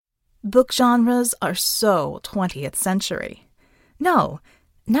Book genres are so 20th century. No,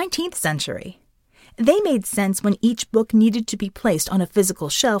 19th century. They made sense when each book needed to be placed on a physical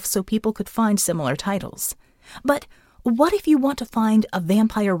shelf so people could find similar titles. But what if you want to find a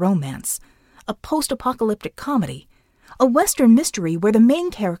vampire romance, a post-apocalyptic comedy, a Western mystery where the main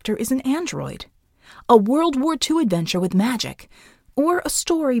character is an android, a World War II adventure with magic, or a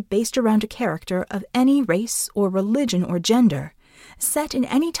story based around a character of any race or religion or gender, set in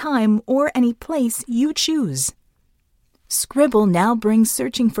any time or any place you choose? Scribble now brings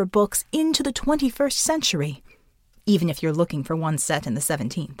searching for books into the 21st century, even if you're looking for one set in the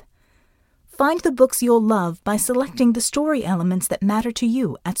 17th. Find the books you'll love by selecting the story elements that matter to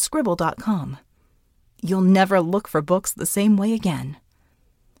you at Scribble.com. You'll never look for books the same way again.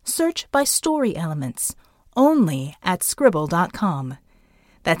 Search by story elements, only at Scribble.com.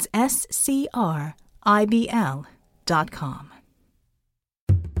 That's SCRIBL.com.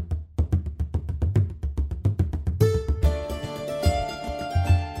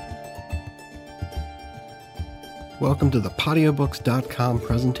 Welcome to the Podiobooks.com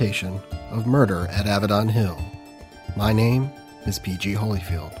presentation of Murder at Avedon Hill. My name is P.G.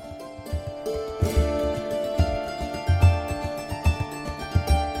 Holyfield.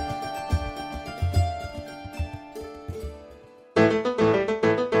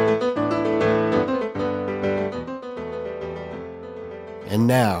 And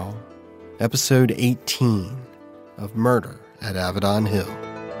now, episode 18 of Murder at Avedon Hill.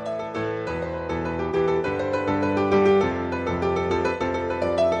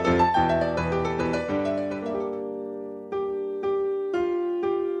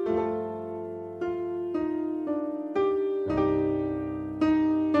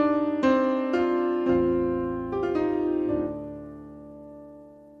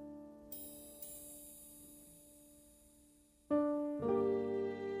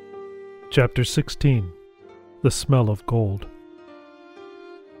 Chapter 16. The Smell of Gold.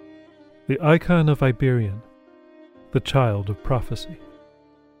 The icon of Iberian, the child of prophecy.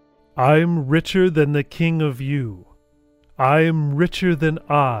 I'm richer than the king of you. I'm richer than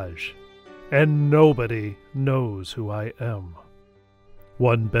Aj, and nobody knows who I am.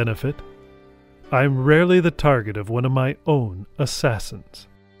 One benefit, I'm rarely the target of one of my own assassins.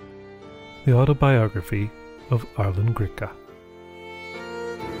 The Autobiography of Arlen Gricka.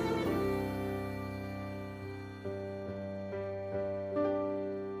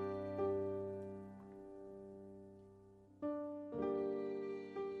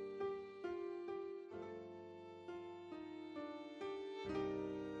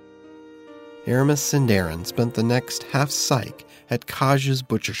 Arames and Arrin spent the next half-psych at Kaj's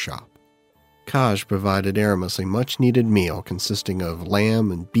butcher shop. Kaj provided Arames a much-needed meal consisting of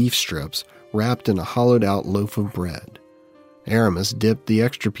lamb and beef strips wrapped in a hollowed-out loaf of bread. Arames dipped the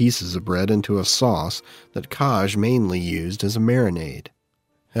extra pieces of bread into a sauce that Kaj mainly used as a marinade.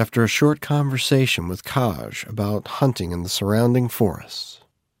 After a short conversation with Kaj about hunting in the surrounding forests,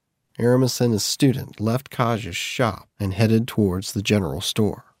 Arames and his student left Kaj's shop and headed towards the general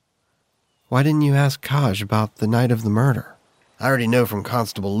store. Why didn't you ask Kaj about the night of the murder? I already know from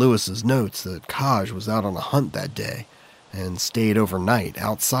Constable Lewis's notes that Kaj was out on a hunt that day and stayed overnight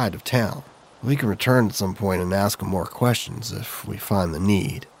outside of town. We can return at some point and ask him more questions if we find the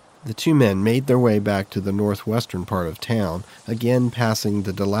need. The two men made their way back to the northwestern part of town, again passing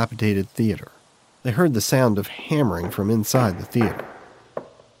the dilapidated theater. They heard the sound of hammering from inside the theater.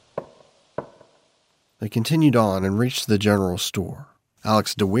 They continued on and reached the general store.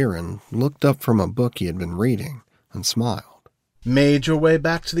 Alex DeWeeran looked up from a book he had been reading and smiled. Made your way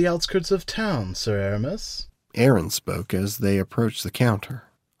back to the outskirts of town, Sir Arames? Arrin spoke as they approached the counter.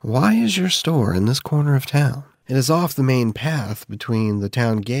 Why is your store in this corner of town? It is off the main path between the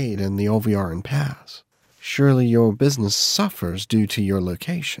town gate and the Olviaran Pass. Surely your business suffers due to your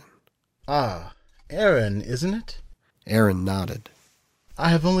location. Ah, Arrin, isn't it? Arrin nodded. I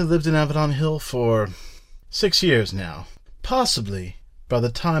have only lived in Avedon Hill for 6 years now. Possibly, by the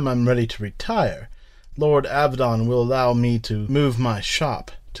time I'm ready to retire, Lord Avedon will allow me to move my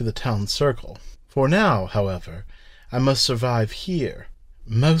shop to the town circle. For now, however, I must survive here.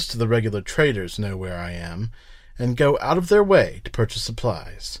 Most of the regular traders know where I am, and go out of their way to purchase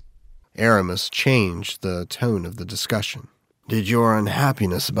supplies. Arames changed the tone of the discussion. Did your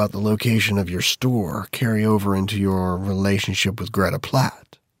unhappiness about the location of your store carry over into your relationship with Greta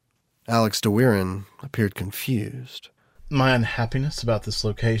Platt? Alex DeWeeran appeared confused. My unhappiness about this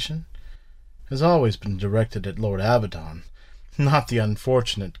location has always been directed at Lord Avedon, not the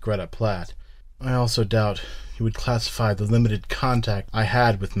unfortunate Greta Platt. I also doubt you would classify the limited contact I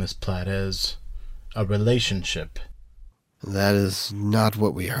had with Miss Platt as a relationship. That is not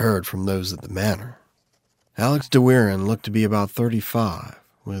what we heard from those at the manor. Alex de Weirin looked to be about 35,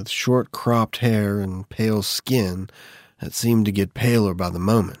 with short cropped hair and pale skin that seemed to get paler by the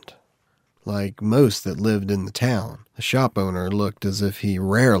moment. Like most that lived in the town, the shop owner looked as if he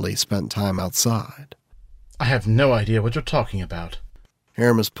rarely spent time outside. I have no idea what you're talking about.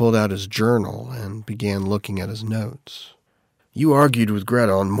 Arames pulled out his journal and began looking at his notes. You argued with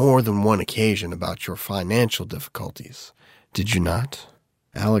Greta on more than one occasion about your financial difficulties, did you not?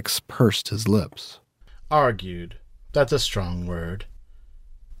 Alex pursed his lips. Argued. That's a strong word.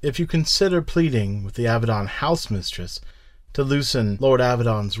 If you consider pleading with the Avedon housemistress to loosen Lord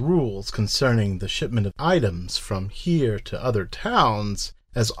Avedon's rules concerning the shipment of items from here to other towns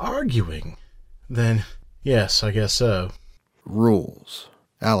as arguing, then yes, I guess so. Rules.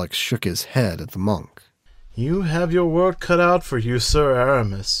 Alex shook his head at the monk. You have your work cut out for you, Sir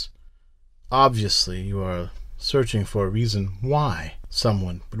Arames. Obviously, you are searching for a reason why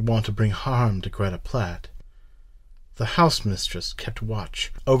someone would want to bring harm to Greta Platt. The housemistress kept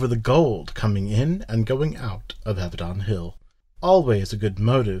watch over the gold coming in and going out of Avedon Hill. Always a good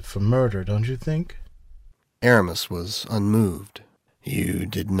motive for murder, don't you think? Arames was unmoved. You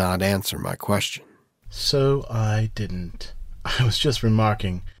did not answer my question. So I didn't. I was just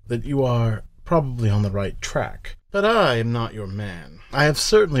remarking that you are probably on the right track. But I am not your man. I have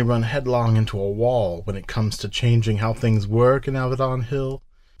certainly run headlong into a wall when it comes to changing how things work in Avedon Hill.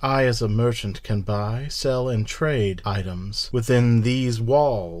 I, as a merchant, can buy, sell, and trade items within these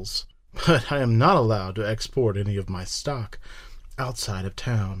walls, but I am not allowed to export any of my stock outside of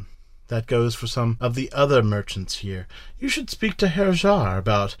town. That goes for some of the other merchants here. You should speak to Herr Jar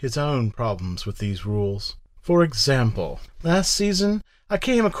about his own problems with these rules. For example, last season I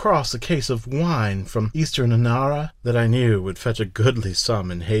came across a case of wine from Eastern Anara that I knew would fetch a goodly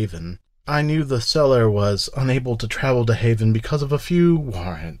sum in Haven. I knew the seller was unable to travel to Haven because of a few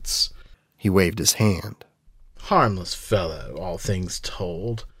warrants. He waved his hand. Harmless fellow, all things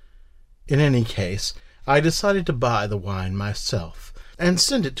told. In any case, I decided to buy the wine myself and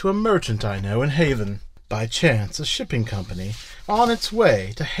send it to a merchant I know in Haven. By chance, a shipping company on its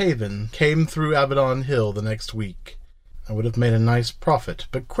way to Haven came through Avedon Hill the next week. I would have made a nice profit,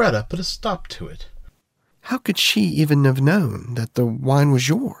 but Greta put a stop to it. How could she even have known that the wine was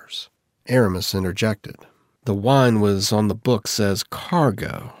yours? Arames interjected. The wine was on the books as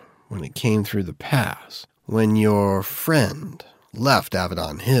cargo when it came through the pass. When your friend left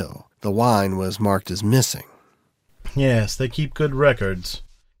Avedon Hill, the wine was marked as missing. Yes, they keep good records.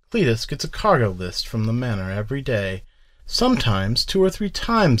 Cletus gets a cargo list from the manor every day, sometimes 2 or 3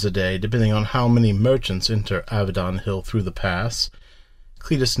 times a day, depending on how many merchants enter Avedon Hill through the pass.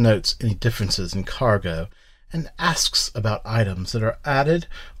 Cletus notes any differences in cargo and asks about items that are added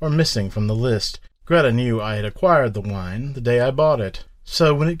or missing from the list. Greta knew I had acquired the wine the day I bought it,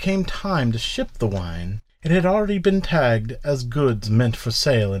 so when it came time to ship the wine, it had already been tagged as goods meant for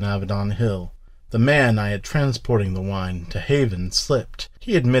sale in Avedon Hill. The man I had transporting the wine to Haven slipped.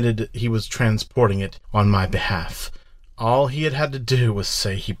 He admitted he was transporting it on my behalf. All he had to do was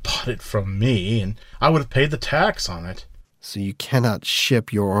say he bought it from me, and I would have paid the tax on it. So you cannot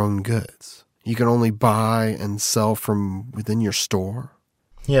ship your own goods. You can only buy and sell from within your store?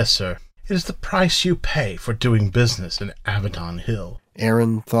 Yes, sir. It is the price you pay for doing business in Avedon Hill.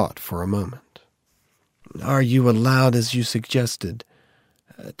 Arrin thought for a moment. Are you allowed, as you suggested,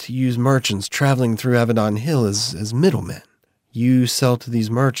 to use merchants traveling through Avedon Hill as middlemen? You sell to these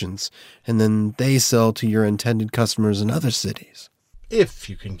merchants, and then they sell to your intended customers in other cities. If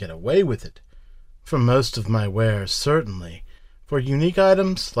you can get away with it. For most of my wares, certainly. For unique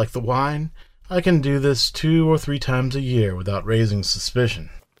items, like the wine, I can do this 2 or 3 times a year without raising suspicion.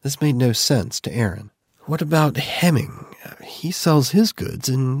 This made no sense to Arrin. What about Hemming? He sells his goods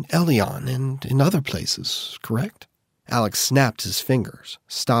in Elion and in other places, correct? Alex snapped his fingers,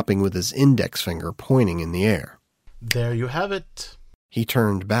 stopping with his index finger pointing in the air. There you have it. He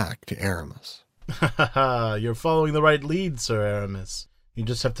turned back to Arames. Ha ha ha, you're following the right lead, Sir Arames. You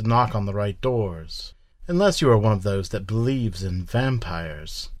just have to knock on the right doors. Unless you are one of those that believes in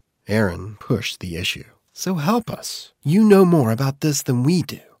vampires. Arrin pushed the issue. So help us. You know more about this than we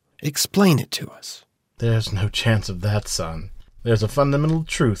do. Explain it to us. There's no chance of that, son. There's a fundamental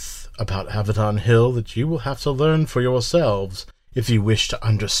truth about Avedon Hill that you will have to learn for yourselves if you wish to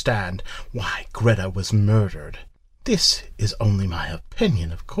understand why Greta was murdered. This is only my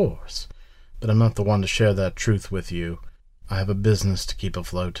opinion, of course, but I'm not the one to share that truth with you. I have a business to keep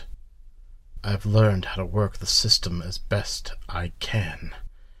afloat. I've learned how to work the system as best I can.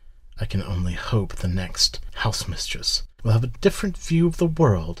 I can only hope the next housemistress will have a different view of the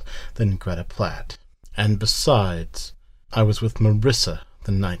world than Greta Platt. And besides, I was with Marissa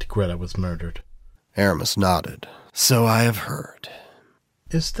the night Greta was murdered. Arames nodded. So I have heard.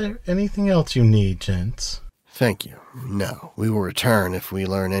 Is there anything else you need, gents? Thank you. No, we will return if we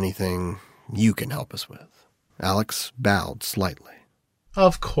learn anything you can help us with. Alex bowed slightly.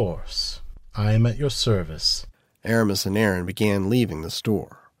 Of course. I am at your service. Arames and Arrin began leaving the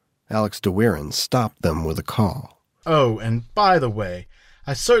store. Alex de Wiren stopped them with a call. Oh, and by the way,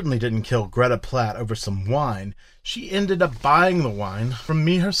 I certainly didn't kill Greta Platt over some wine. She ended up buying the wine from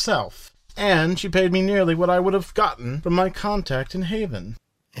me herself. And she paid me nearly what I would have gotten from my contact in Haven.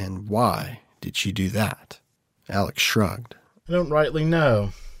 And why did she do that? Alex shrugged. I don't rightly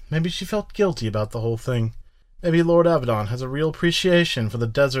know. Maybe she felt guilty about the whole thing. Maybe Lord Avedon has a real appreciation for the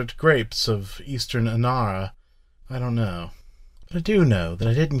desert grapes of eastern Anara. I don't know. But I do know that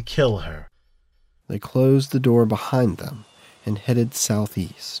I didn't kill her. They closed the door behind them and headed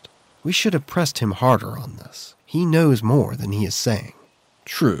southeast. We should have pressed him harder on this. He knows more than he is saying.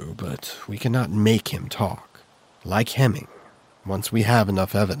 True, but we cannot make him talk. Like Hemming, once we have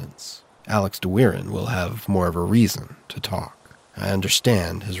enough evidence, Alex de Wiren will have more of a reason to talk. I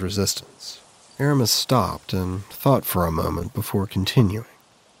understand his resistance. Arames stopped and thought for a moment before continuing.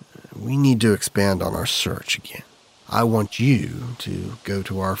 We need to expand on our search again. I want you to go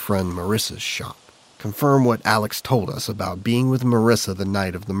to our friend Marissa's shop. Confirm what Alex told us about being with Marissa the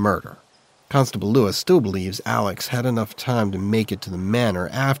night of the murder. Constable Lewis still believes Alex had enough time to make it to the manor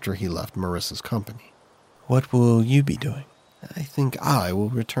after he left Marissa's company. What will you be doing? I think I will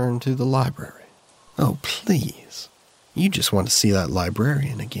return to the library. Oh, please. You just want to see that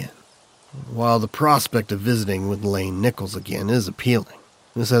librarian again. While the prospect of visiting with Lane Nichols again is appealing,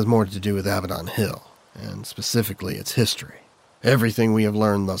 this has more to do with Avedon Hill, and specifically its history. Everything we have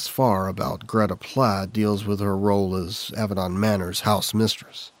learned thus far about Greta Platt deals with her role as Avedon Manor's house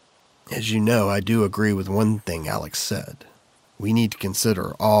mistress. As you know, I do agree with one thing Alex said. We need to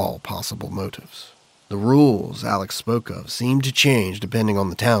consider all possible motives. The rules Alex spoke of seem to change depending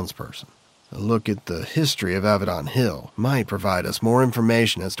on the townsperson. A look at the history of Avedon Hill might provide us more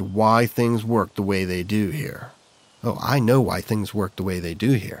information as to why things work the way they do here. Oh, I know why things work the way they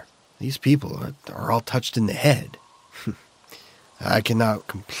do here. These people are all touched in the head. I cannot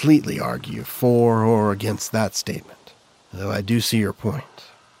completely argue for or against that statement, though I do see your point.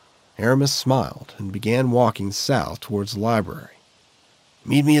 Arames smiled and began walking south towards the library.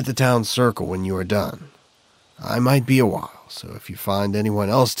 Meet me at the town circle when you are done. I might be a while, so if you find anyone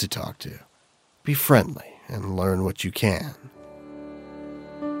else to talk to, be friendly and learn what you can.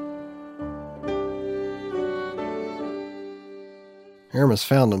 Arames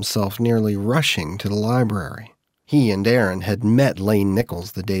found himself nearly rushing to the library. He and Arrin had met Lane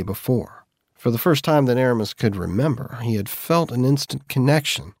Nichols the day before. For the first time that Arames could remember, he had felt an instant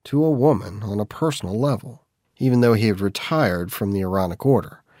connection to a woman on a personal level. Even though he had retired from the Aaronic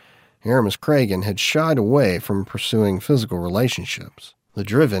Order, Arames Cragen had shied away from pursuing physical relationships. The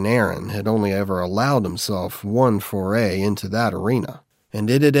driven Arrin had only ever allowed himself one foray into that arena,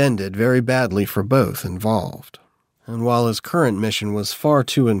 and it had ended very badly for both involved. And while his current mission was far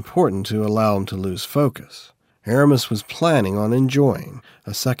too important to allow him to lose focus, Arames was planning on enjoying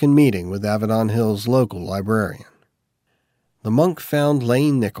a second meeting with Avedon Hill's local librarian. The monk found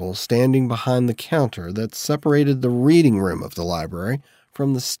Lane Nichols standing behind the counter that separated the reading room of the library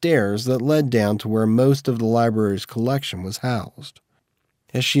from the stairs that led down to where most of the library's collection was housed.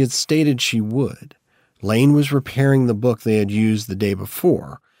 As she had stated she would, Lane was repairing the book they had used the day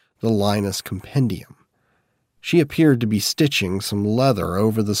before, the Linus Compendium. She appeared to be stitching some leather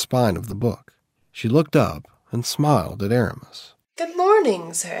over the spine of the book. She looked up and smiled at Arames. Good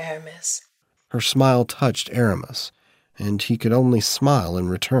morning, Sir Aramis. Her smile touched Arames, and he could only smile in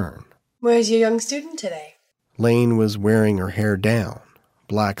return. Where's your young student today? Lane was wearing her hair down,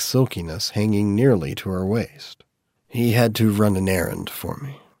 black silkiness hanging nearly to her waist. He had to run an errand for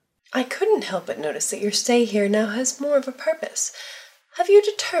me. I couldn't help but notice that your stay here now has more of a purpose. Have you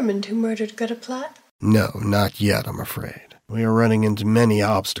determined who murdered Greta Platt? No, not yet, I'm afraid. We are running into many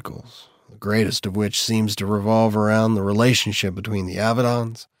obstacles, the greatest of which seems to revolve around the relationship between the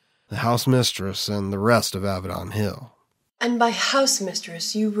Avedons, the house mistress, and the rest of Avedon Hill. And by house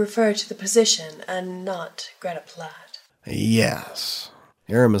mistress you refer to the position and not Greta Platt. Yes.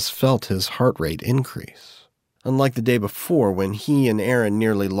 Aramis felt his heart rate increase. Unlike the day before when he and Arrin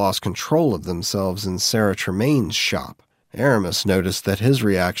nearly lost control of themselves in Sarah Tremaine's shop, Aramis noticed that his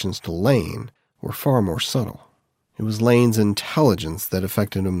reactions to Lane were far more subtle. It was Lane's intelligence that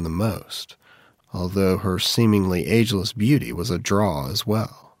affected him the most, although her seemingly ageless beauty was a draw as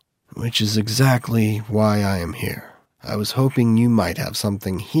well. Which is exactly why I am here. I was hoping you might have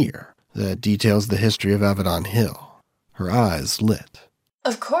something here that details the history of Avedon Hill. Her eyes lit.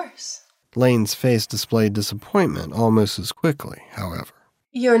 Of course. Lane's face displayed disappointment almost as quickly, however.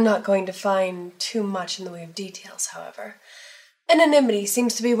 You're not going to find too much in the way of details, however. Anonymity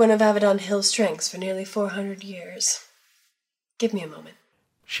seems to be one of Avedon Hill's strengths for nearly 400 years. Give me a moment.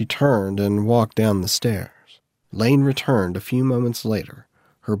 She turned and walked down the stairs. Lane returned a few moments later,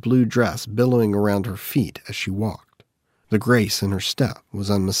 her blue dress billowing around her feet as she walked. The grace in her step was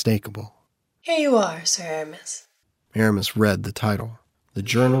unmistakable. Here you are, Sir Arames. Aramis read the title, The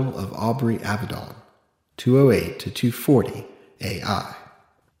Journal of Aubrey Avedon, 208 to 240 AI.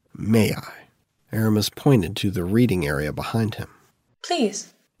 May I? Aramis pointed to the reading area behind him.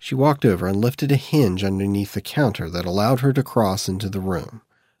 Please. She walked over and lifted a hinge underneath the counter that allowed her to cross into the room.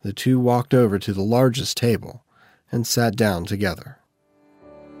 The two walked over to the largest table and sat down together.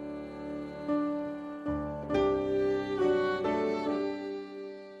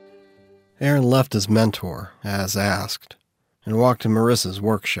 Arrin left his mentor, as asked, and walked to Marissa's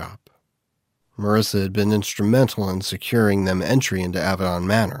workshop. Marissa had been instrumental in securing them entry into Avedon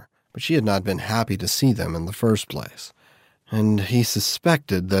Manor, but she had not been happy to see them in the first place, and he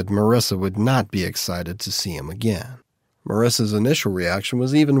suspected that Marissa would not be excited to see him again. Marissa's initial reaction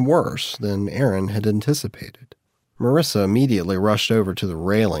was even worse than Arrin had anticipated. Marissa immediately rushed over to the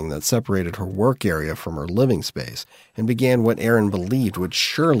railing that separated her work area from her living space and began what Arrin believed would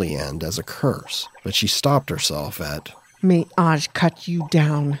surely end as a curse, but she stopped herself at, "May Aj cut you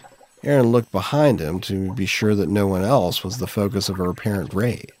down." Arrin looked behind him to be sure that no one else was the focus of her apparent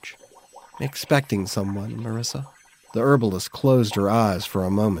rage. "Expecting someone, Marissa?" The herbalist closed her eyes for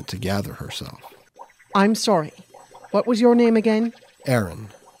a moment to gather herself. "I'm sorry. What was your name again?" "Arrin,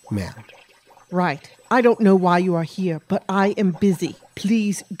 ma'am." "Right. I don't know why you are here, but I am busy.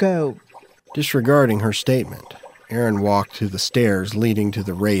 Please go." Disregarding her statement, Arrin walked to the stairs leading to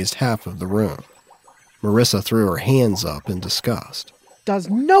the raised half of the room. Marissa threw her hands up in disgust. "Does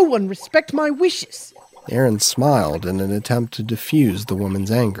no one respect my wishes?" Arrin smiled in an attempt to diffuse the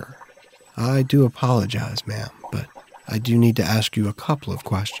woman's anger. "I do apologize, ma'am, but I do need to ask you a couple of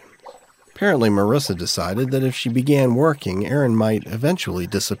questions." Apparently, Marissa decided that if she began working, Arrin might eventually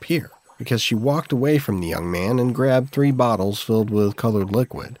disappear, because she walked away from the young man and grabbed 3 bottles filled with colored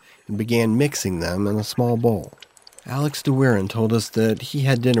liquid and began mixing them in a small bowl. "Alex de Wiren told us that he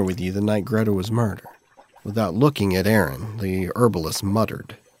had dinner with you the night Greta was murdered." Without looking at Arrin, the herbalist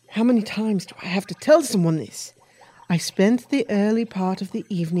muttered, "How many times do I have to tell someone this? I spent the early part of the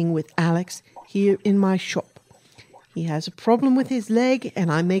evening with Alex here in my shop. He has a problem with his leg,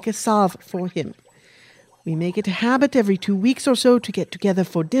 and I make a salve for him. We make it a habit every 2 weeks or so to get together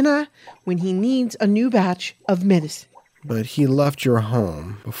for dinner when he needs a new batch of medicine." "But he left your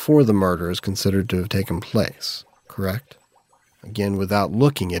home before the murder is considered to have taken place, correct?" Again, without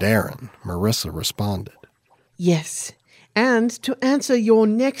looking at Arrin, Marissa responded. "Yes. And to answer your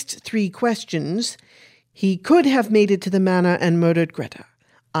next 3 questions, he could have made it to the manor and murdered Greta.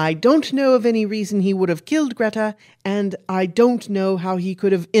 I don't know of any reason he would have killed Greta, and I don't know how he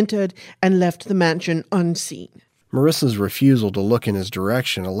could have entered and left the mansion unseen." Marissa's refusal to look in his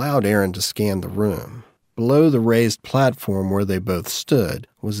direction allowed Arrin to scan the room. Below the raised platform where they both stood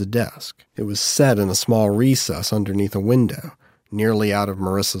was a desk. It was set in a small recess underneath a window, nearly out of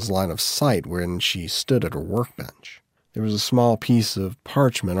Marissa's line of sight when she stood at her workbench. There was a small piece of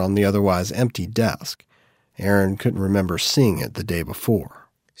parchment on the otherwise empty desk. Arrin couldn't remember seeing it the day before.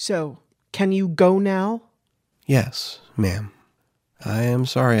 "So, can you go now?" "Yes, ma'am. I am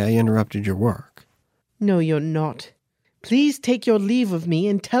sorry I interrupted your work." "No, you're not. Please take your leave of me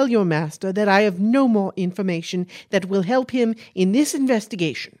and tell your master that I have no more information that will help him in this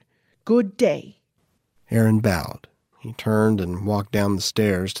investigation. Good day." Arrin bowed. He turned and walked down the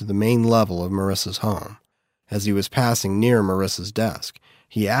stairs to the main level of Marissa's home. As he was passing near Marissa's desk,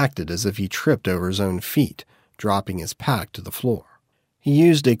 he acted as if he tripped over his own feet, dropping his pack to the floor. He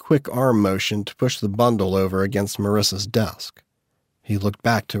used a quick arm motion to push the bundle over against Marissa's desk. He looked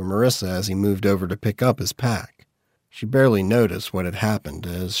back to Marissa as he moved over to pick up his pack. She barely noticed what had happened,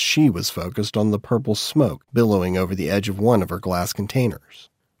 as she was focused on the purple smoke billowing over the edge of one of her glass containers.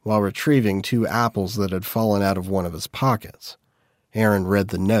 While retrieving 2 apples that had fallen out of one of his pockets, Arrin read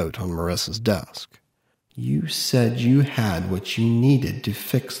the note on Marissa's desk. "You said you had what you needed to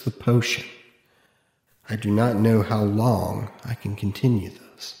fix the potion. I do not know how long I can continue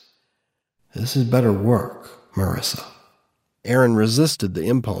this. This is better work, Marissa." Arrin resisted the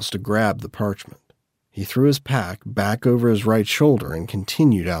impulse to grab the parchment. He threw his pack back over his right shoulder and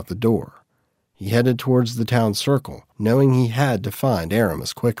continued out the door. He headed towards the town circle, knowing he had to find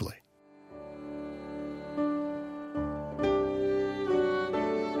Arames quickly.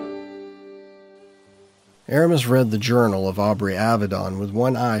 Arames read the journal of Aubrey Avedon with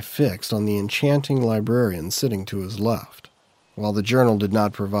one eye fixed on the enchanting librarian sitting to his left. While the journal did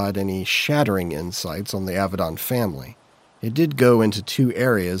not provide any shattering insights on the Avedon family, it did go into two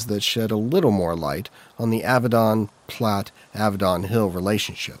areas that shed a little more light on the Avedon-Platt-Avedon Hill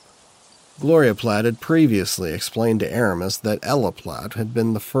relationship. Gloria Platt had previously explained to Arames that Ella Platt had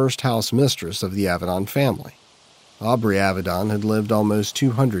been the first house mistress of the Avedon family. Aubrey Avedon had lived almost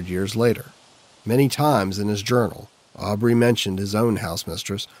 200 years later. Many times in his journal, Aubrey mentioned his own house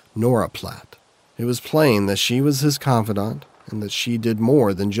mistress, Nora Platt. It was plain that she was his confidant and that she did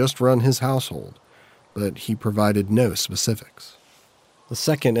more than just run his household, but he provided no specifics. The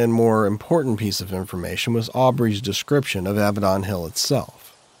second and more important piece of information was Aubrey's description of Avedon Hill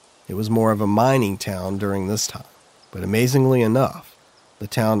itself. It was more of a mining town during this time, but amazingly enough, the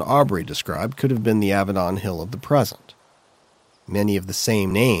town Aubrey described could have been the Avedon Hill of the present. Many of the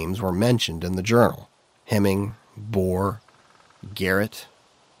same names were mentioned in the journal: Hemming, Bohr, Garrett,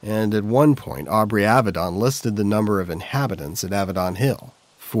 and at one point Aubrey Avedon listed the number of inhabitants at Avedon Hill,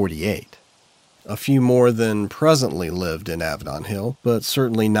 48. A few more than presently lived in Avedon Hill, but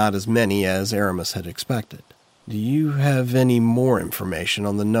certainly not as many as Arames had expected. Do you have any more information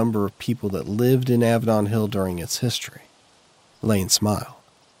on the number of people that lived in Avedon Hill during its history? Lane smiled.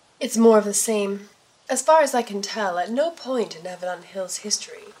 It's more of the same. As far as I can tell, at no point in Avedon Hill's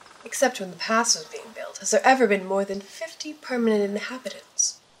history, except when the pass was being built, has there ever been more than 50 permanent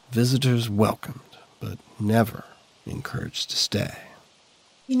inhabitants. Visitors welcomed, but never encouraged to stay.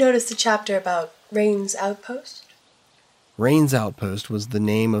 You noticed the chapter about Rain's Outpost? Rain's Outpost was the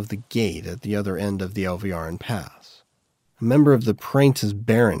name of the gate at the other end of the Elviaran Pass. A member of the Prentice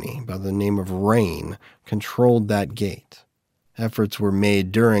barony by the name of Rain controlled that gate. Efforts were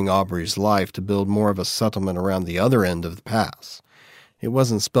made during Aubrey's life to build more of a settlement around the other end of the pass. It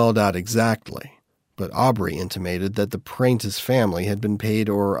wasn't spelled out exactly, but Aubrey intimated that the Prentice family had been paid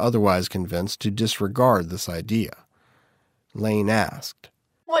or otherwise convinced to disregard this idea. Lane asked,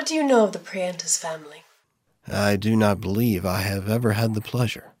 What do you know of the Prentice family? I do not believe I have ever had the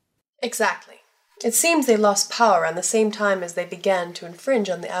pleasure. Exactly. It seems they lost power around the same time as they began to infringe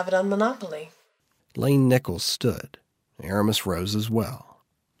on the Avedon monopoly. Lane Nichols stood. Arames rose as well.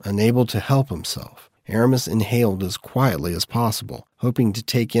 Unable to help himself, Arames inhaled as quietly as possible, hoping to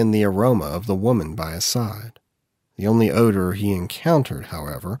take in the aroma of the woman by his side. The only odor he encountered,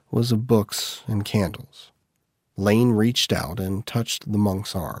 however, was of books and candles. Lane reached out and touched the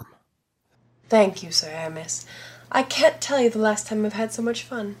monk's arm. Thank you, Sir Aramis. I can't tell you the last time I've had so much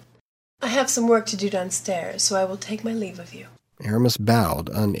fun. I have some work to do downstairs, so I will take my leave of you. Aramis bowed,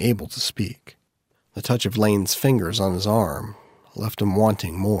 unable to speak. The touch of Lane's fingers on his arm left him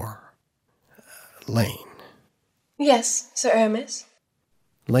wanting more. Lane. Yes, Sir Aramis?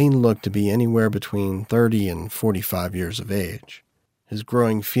 Lane looked to be anywhere between 30 and 45 years of age. His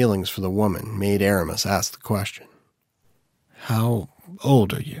growing feelings for the woman made Aramis ask the question. How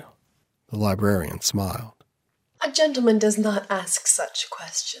old are you? The librarian smiled. A gentleman does not ask such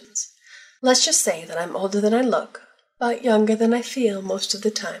questions. Let's just say that I'm older than I look, but younger than I feel most of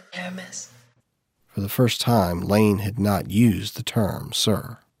the time, Aramis. For the first time, Lane had not used the term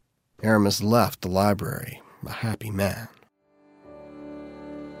sir. Aramis left the library, a happy man.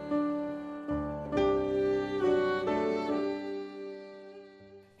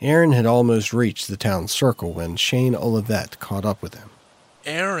 Arrin had almost reached the town circle when Shane Olivet caught up with him.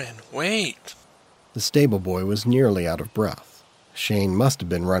 Arrin, wait! The stable boy was nearly out of breath. Shane must have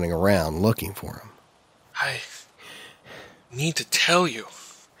been running around looking for him. I need to tell you.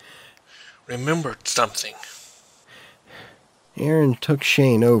 Remembered something. Arrin took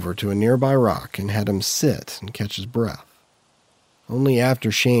Shane over to a nearby rock and had him sit and catch his breath. Only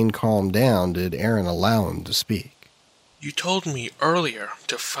after Shane calmed down did Arrin allow him to speak. You told me earlier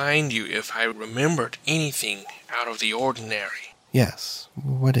to find you if I remembered anything out of the ordinary. Yes,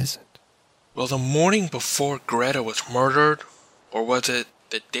 what is it? Well, the morning before Greta was murdered, or was it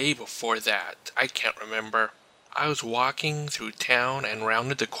the day before that? I can't remember. I was walking through town and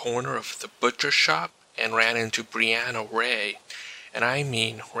rounded the corner of the butcher shop and ran into Brianna Ray. And I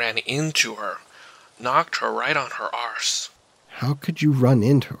mean ran into her. Knocked her right on her arse. How could you run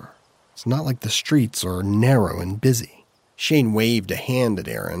into her? It's not like the streets are narrow and busy. Shane waved a hand at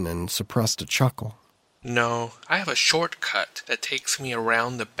Arrin and suppressed a chuckle. No, I have a shortcut that takes me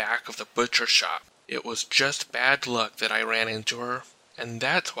around the back of the butcher shop. It was just bad luck that I ran into her, and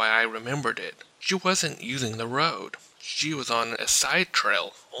that's why I remembered it. She wasn't using the road. She was on a side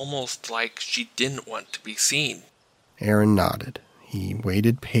trail, almost like she didn't want to be seen. Arrin nodded. He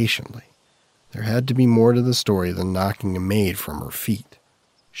waited patiently. There had to be more to the story than knocking a maid from her feet.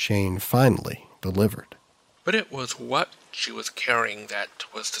 Shane finally delivered. But it was what she was carrying that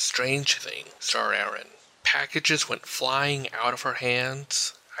was the strange thing, Sir Arrin. Packages went flying out of her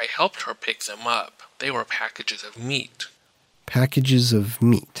hands. I helped her pick them up. They were packages of meat. Packages of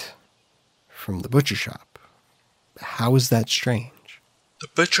meat from the butcher shop. How is that strange? The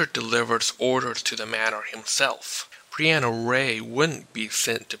butcher delivers orders to the manor himself. Brianna Ray wouldn't be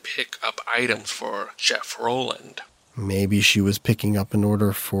sent to pick up items for Chef Roland. Maybe she was picking up an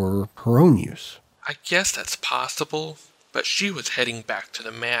order for her own use. I guess that's possible, but she was heading back to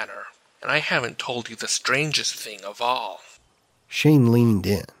the manor, and I haven't told you the strangest thing of all. Shane leaned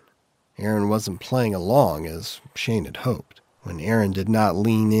in. Arrin wasn't playing along as Shane had hoped. When Arrin did not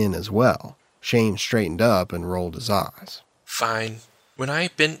lean in as well, Shane straightened up and rolled his eyes. Fine. When I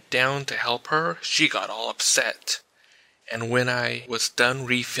bent down to help her, she got all upset. And when I was done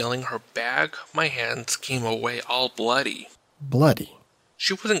refilling her bag, my hands came away all bloody. Bloody?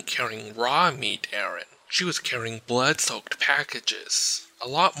 She wasn't carrying raw meat, Arrin. She was carrying blood-soaked packages. A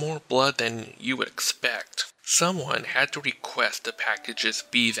lot more blood than you would expect. Someone had to request the packages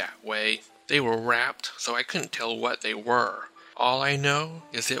be that way. They were wrapped, so I couldn't tell what they were. All I know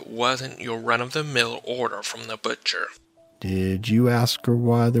is it wasn't your run-of-the-mill order from the butcher. Did you ask her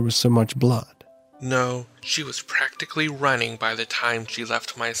why there was so much blood? No, she was practically running by the time she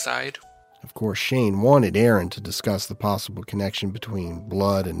left my side. Of course, Shane wanted Arrin to discuss the possible connection between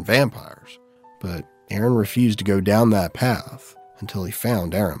blood and vampires, but Arrin refused to go down that path until he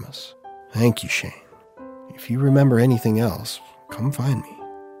found Arames. Thank you, Shane. If you remember anything else, come find me.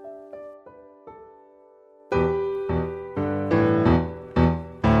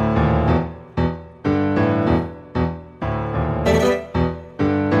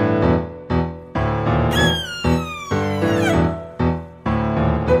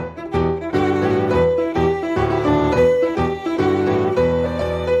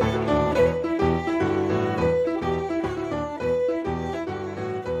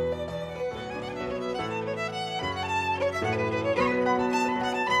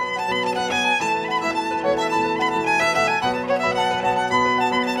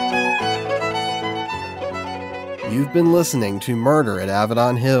 You've been listening to Murder at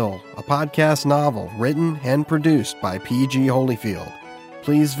Avedon Hill, a podcast novel written and produced by P.G. Holyfield.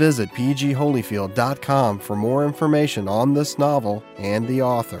 Please visit pgholyfield.com for more information on this novel and the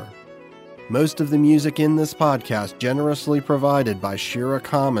author. Most of the music in this podcast generously provided by Shira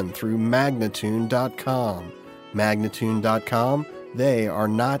Common through Magnatune.com. Magnatune.com, they are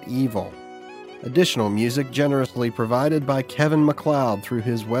not evil. Additional music generously provided by Kevin MacLeod through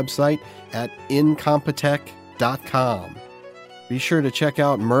his website at incompetech.com. Be sure to check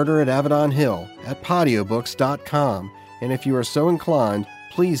out Murder at Avedon Hill at podiobooks.com, and if you are so inclined,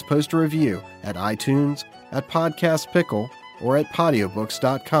 please post a review at iTunes, at Podcast Pickle, or at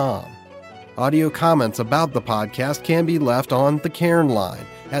podiobooks.com. Audio comments about the podcast can be left on the Cairn line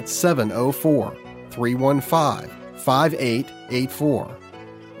at 704-315-5884.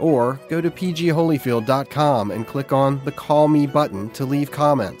 Or go to pgholyfield.com and click on the Call Me button to leave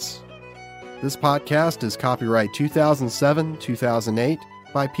comments. This podcast is copyright 2007-2008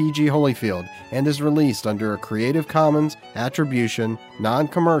 by P.G. Holyfield and is released under a Creative Commons Attribution,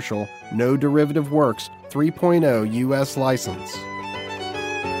 Non-Commercial, No Derivative Works 3.0 U.S. license.